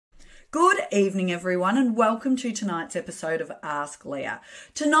evening, everyone, and welcome to tonight's episode of Ask Leah.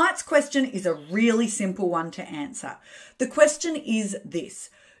 Tonight's question is a really simple one to answer. The question is this: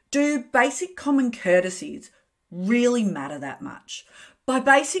 do basic common courtesies really matter that much? By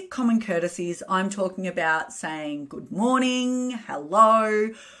basic common courtesies, I'm talking about saying good morning, hello,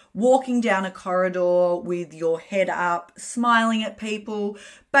 walking down a corridor with your head up, smiling at people,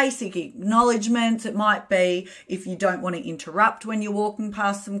 basic acknowledgements. It might be if you don't want to interrupt when you're walking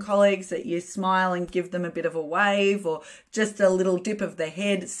past some colleagues that you smile and give them a bit of a wave or just a little dip of the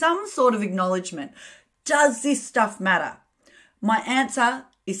head, some sort of acknowledgement. Does this stuff matter? My answer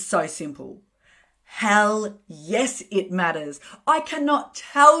is so simple. Hell yes, it matters. I cannot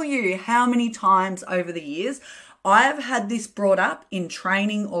tell you how many times over the years I have had this brought up in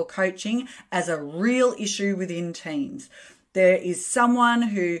training or coaching as a real issue within teams. There is someone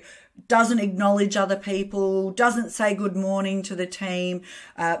who doesn't acknowledge other people, doesn't say good morning to the team,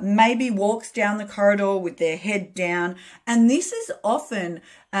 maybe walks down the corridor with their head down. And this is often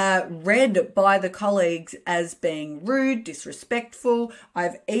read by the colleagues as being rude, disrespectful.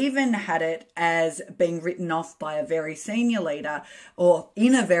 I've even had it as being written off by a very senior leader or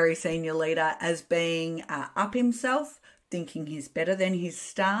in a very senior leader as being up himself, thinking he's better than his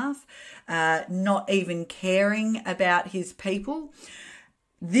staff, not even caring about his people.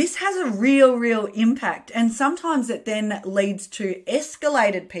 This has a real impact, and sometimes it then leads to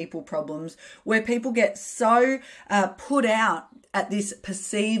escalated people problems where people get so put out at this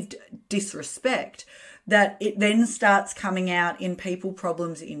perceived disrespect that it then starts coming out in people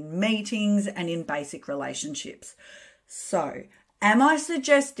problems in meetings and in basic relationships. So, am I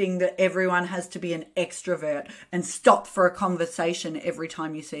suggesting that everyone has to be an extrovert and stop for a conversation every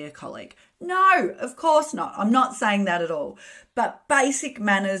time you see a colleague? No, of course not. I'm not saying that at all. But basic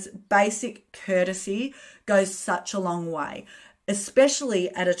manners, basic courtesy goes such a long way, especially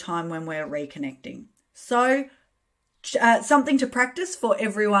at a time when we're reconnecting. So, something to practice for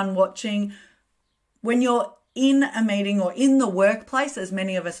everyone watching. When you're in a meeting or in the workplace, as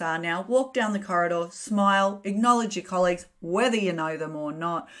many of us are now, walk down the corridor, smile, acknowledge your colleagues, whether you know them or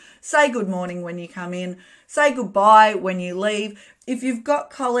not. Say good morning when you come in. Say goodbye when you leave. If you've got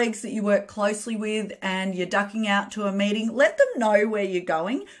colleagues that you work closely with and you're ducking out to a meeting, let them know where you're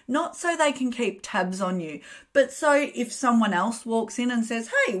going, not so they can keep tabs on you, but so if someone else walks in and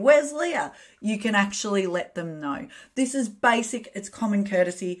says, hey, where's Leah? You can actually let them know. This is basic, it's common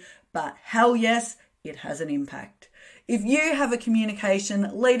courtesy, but hell yes, it has an impact. If you have a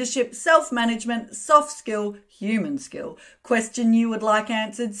communication, leadership, self-management, soft skill, human skill question you would like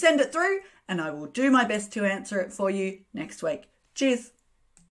answered, send it through and I will do my best to answer it for you next week. Cheers.